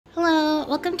Hello,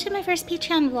 welcome to my first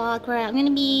Patreon vlog where I'm going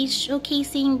to be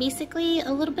showcasing basically a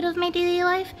little bit of my daily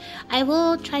life. I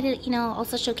will try to,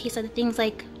 also showcase other things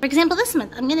like, for example, this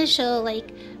month I'm going to show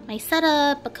like my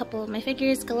setup, a couple of my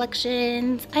figures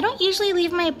collections. I don't usually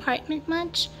leave my apartment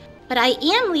much, but I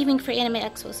am leaving for Anime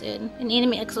Expo soon. And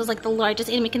Anime Expo is like the largest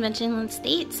anime convention in the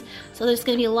States. So there's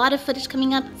going to be a lot of footage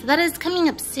coming up. So that is coming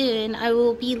up soon. I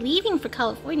will be leaving for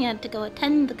California to go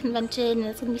attend the convention. And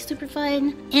it's going to be super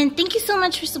fun. And thank you so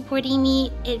much for supporting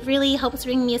me. It really helps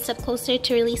bring me a step closer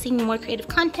to releasing more creative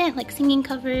content like singing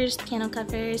covers, piano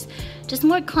covers, just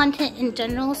more content in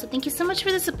general. So thank you so much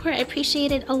for the support. I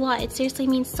appreciate it a lot. It seriously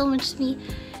means so much to me.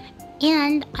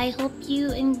 And I hope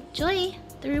you enjoy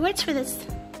the rewards for this.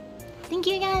 Thank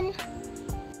you again.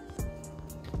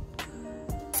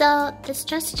 So this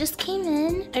dress just came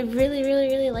in. I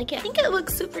really like it. I think it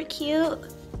looks super cute.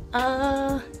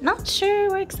 Not sure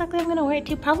where exactly I'm gonna wear it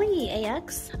to. Probably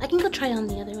AX. I can go try on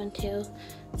the other one too.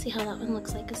 See how that one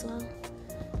looks like as well.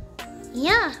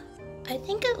 Yeah, I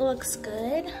think it looks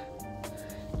good.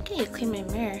 I need to clean my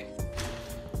mirror.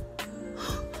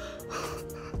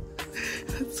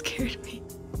 That scared me.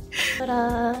 But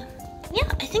yeah,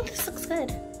 I think this looks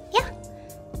good. Yeah,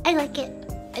 I like it.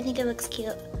 I think it looks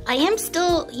cute. I am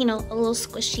still, a little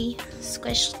squishy.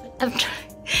 I'm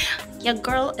trying. Your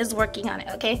girl is working on it,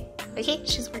 okay? Okay,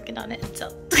 she's working on it,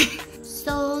 so.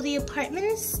 So the apartment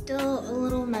is still a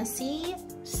little messy.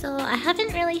 So I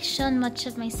haven't really shown much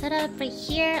of my setup. Right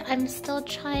here, I'm still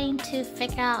trying to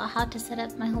figure out how to set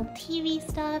up my whole TV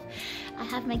stuff. I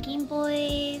have my Game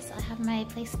Boys, I have my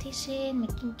PlayStation, my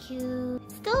GameCube.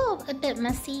 It's still a bit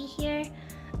messy here.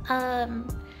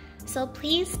 So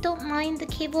please don't mind the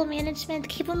cable management. The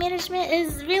cable management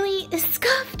is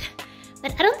scuffed.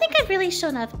 But I don't think I've really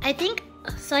shown up. I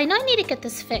know I need to get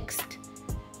this fixed.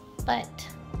 But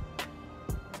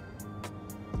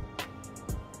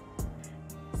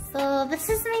so this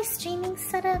is my streaming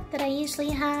setup that I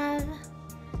usually have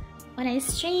when I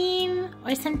stream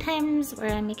or sometimes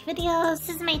where I make videos.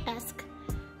 This is my desk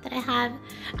that I have.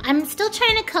 I'm still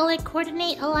trying to color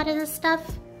coordinate a lot of this stuff.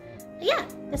 But yeah,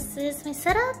 this is my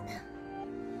setup.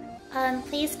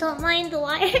 Please don't mind the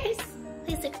wires.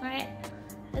 Please ignore it.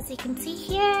 As you can see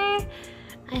here,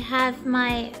 I have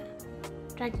my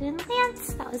Dragoon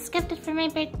Lance that was gifted for my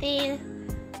birthday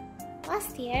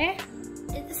last year.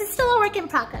 This is still a work in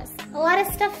progress. A lot of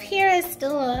stuff here is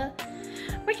still a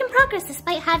work in progress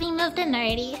despite having moved in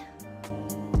already.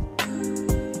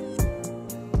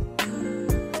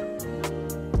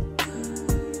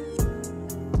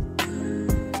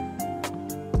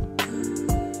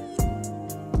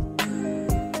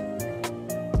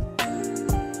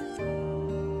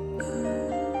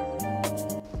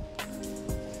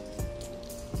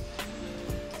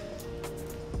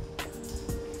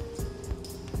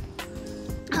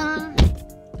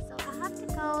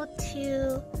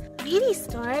 To a beauty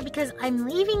store because I'm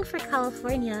leaving for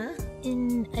California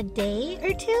in a day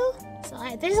or two. So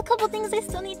there's a couple things I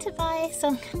still need to buy, so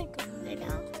I'm gonna go